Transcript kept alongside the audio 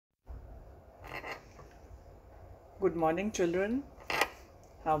Good morning, children.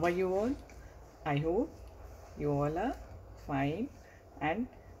 How are you all? I hope you all are fine and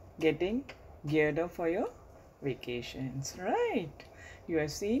getting geared up for your vacations, right? You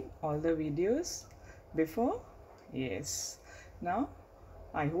have seen all the videos before? Yes. Now,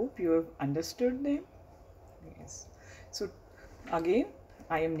 I hope you have understood them. Yes. So, again,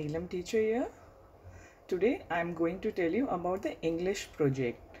 I am Neelam teacher here. Today, I am going to tell you about the English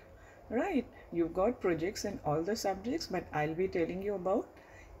project. Right, you've got projects in all the subjects, but I'll be telling you about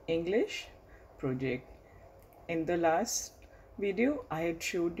English project. In the last video, I had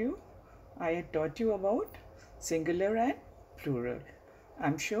taught you about singular and plural.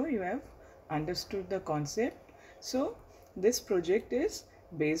 I'm sure you have understood the concept. So, this project is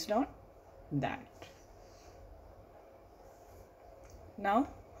based on that. Now,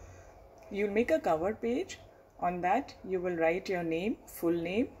 you'll make a cover page. On that, you will write your name, full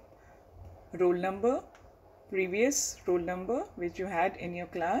name, roll number, previous roll number which you had in your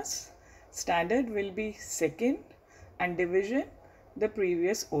class, standard will be second, and division the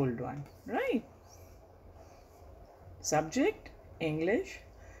previous old one, right? Subject English,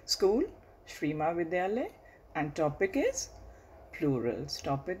 school Sri Mahavidyalaya, and topic is plurals.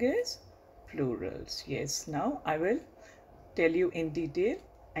 Yes, now I will tell you in detail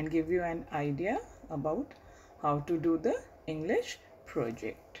and give you an idea about how to do the English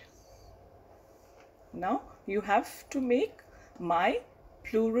project. Now you have to make my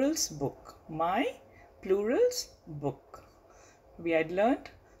plurals book. We had learnt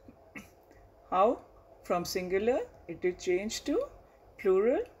how from singular it is changed to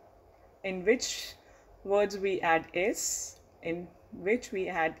plural, in which words we add s, in which we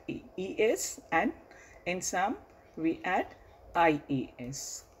add es, and in some we add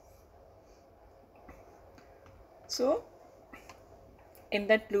ies. So in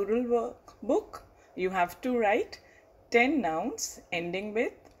that plural book, you have to write 10 nouns ending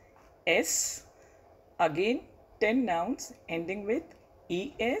with s, again 10 nouns ending with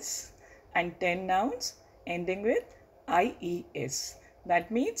es, and 10 nouns ending with ies.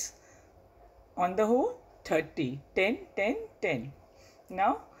 That means on the whole 30, 10, 10, 10.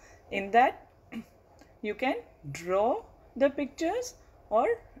 Now in that you can draw the pictures, or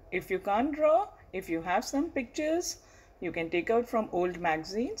if you can't draw, if you have some pictures, you can take out from old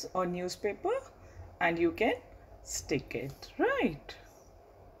magazines or newspaper and you can stick it, right?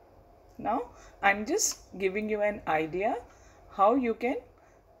 Now, I'm just giving you an idea how you can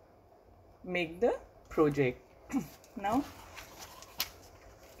make the project. Now,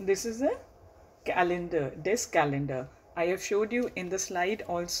 this is a calendar, desk calendar. I have showed you in the slide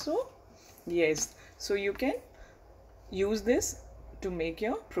also. Yes, so you can use this to make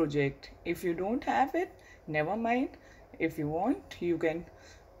your project. If you don't have it, never mind. If you want, you can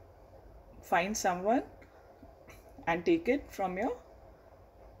find someone and take it from your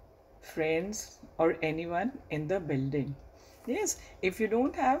friends or anyone in the building. Yes, if you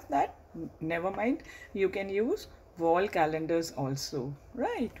don't have that, never mind, you can use wall calendars also,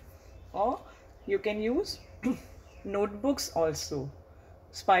 right? Or you can use notebooks also.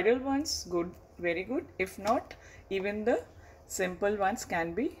 Spiral ones, good, very good. If not, even the simple ones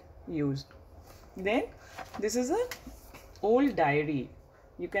can be used. Then this is a old diary.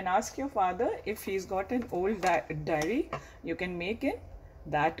 You can ask your father if he's got an old diary. You can make it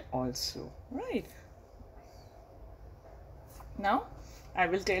that also, right? Now I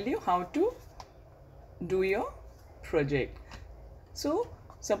will tell you how to do your project. So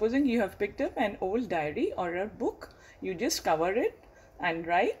supposing you have picked up an old diary or a book, you just cover it and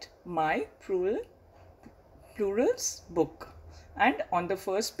write my plurals book. And on the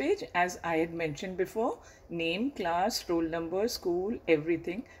first page, as I had mentioned before, name, class, roll number, school,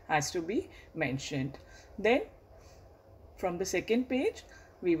 everything has to be mentioned. Then from the second page,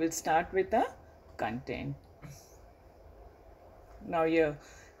 we will start with the content. Now here,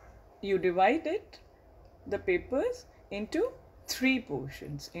 you divide it, the papers, into three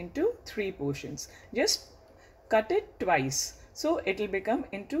portions. Just cut it twice. So it will become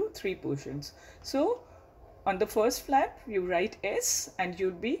into three portions. So on the first flap, you write S and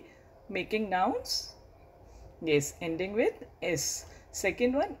you'll be making nouns. Yes, ending with S.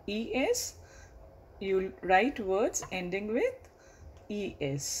 Second one, ES, you'll write words ending with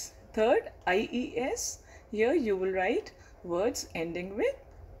ES. Third, IES, here you will write words ending with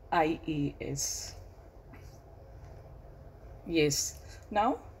IES. Yes,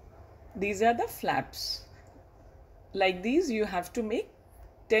 now these are the flaps. Like these, you have to make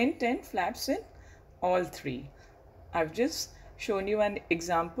 10 flaps in all three. I've just shown you an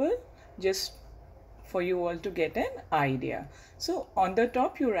example just for you all to get an idea. So on the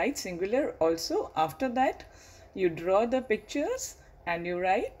top you write singular also. After that you draw the pictures and you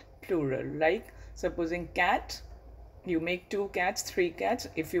write plural. Like supposing cat, you make 2 cats, 3 cats.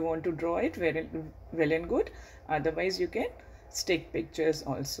 If you want to draw it, well and good. Otherwise, you can stick pictures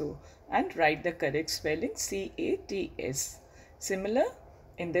also and write the correct spelling, C-A-T-S. Similar,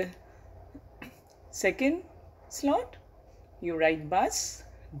 in the second slot, you write bus,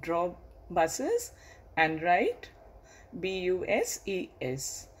 draw buses and write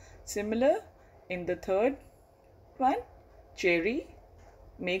B-U-S-E-S. Similar, in the third one, cherry,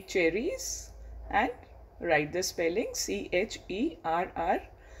 make cherries and write the spelling C-H-E-R-R-I-E-S.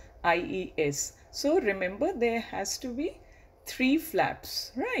 So remember, there has to be 3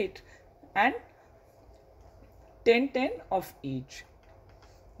 flaps, right? And 10 of each.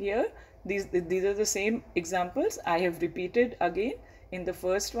 Here, these are the same examples I have repeated again. In the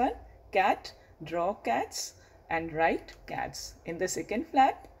first one, cat, draw cats and write cats. In the second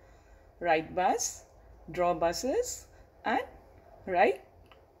flap, write bus, draw buses and write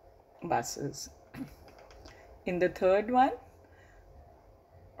buses. In the third one,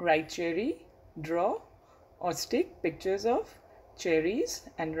 write cherry, draw or stick pictures of cherries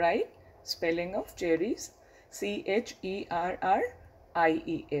and write spelling of cherries, C-H-E-R-R-I-E-S.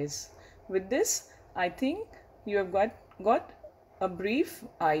 With this, I think you have got a brief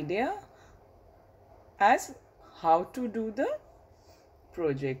idea as how to do the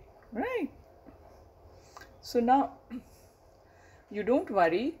project, right? So now you don't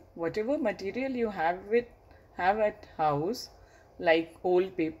worry, whatever material you have at house, like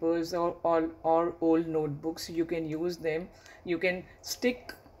old papers or old notebooks, you can use them. You can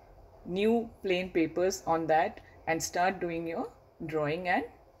stick new plain papers on that and start doing your drawing and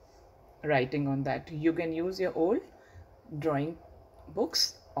writing on that. You can use your old drawing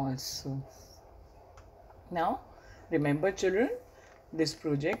books also. Now remember children, this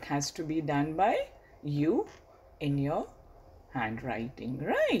project has to be done by you in your handwriting,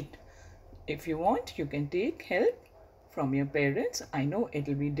 right? If you want, you can take help from your parents. I know it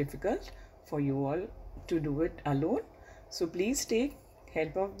will be difficult for you all to do it alone. So please take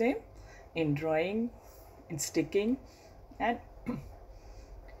help of them in drawing, in sticking, and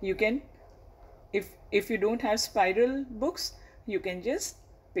you can, if you don't have spiral books, you can just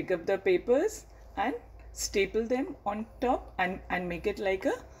pick up the papers and staple them on top and make it like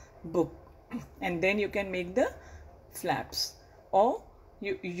a book. And then you can make the flaps. Or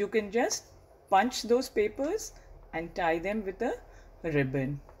you can just punch those papers and tie them with a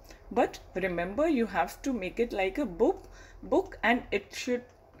ribbon. But remember, you have to make it like a book and it should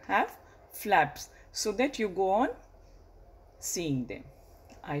have flaps so that you go on seeing them.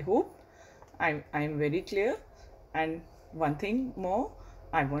 I hope I'm very clear. And one thing more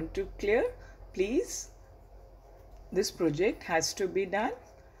I want to clear, please, this project has to be done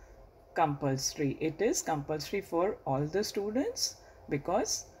compulsory. It is compulsory for all the students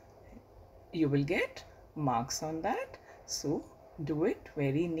because you will get marks on that. So do it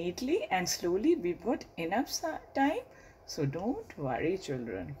very neatly and slowly. We've got enough time, so don't worry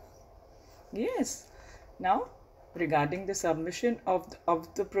children. Yes, now regarding the submission of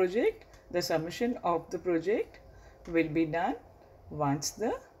the project, the submission of the project will be done once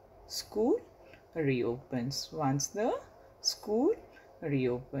the school reopens.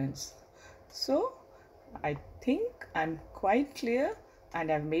 So I think I'm quite clear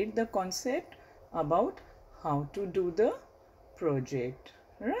and I've made the concept about how to do the project,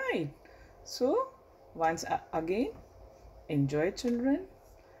 right? So once again, enjoy children,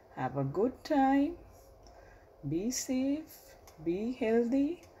 have a good time, be safe, be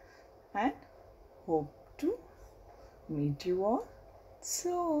healthy, and hope to meet you all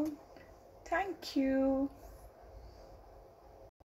soon. Thank you.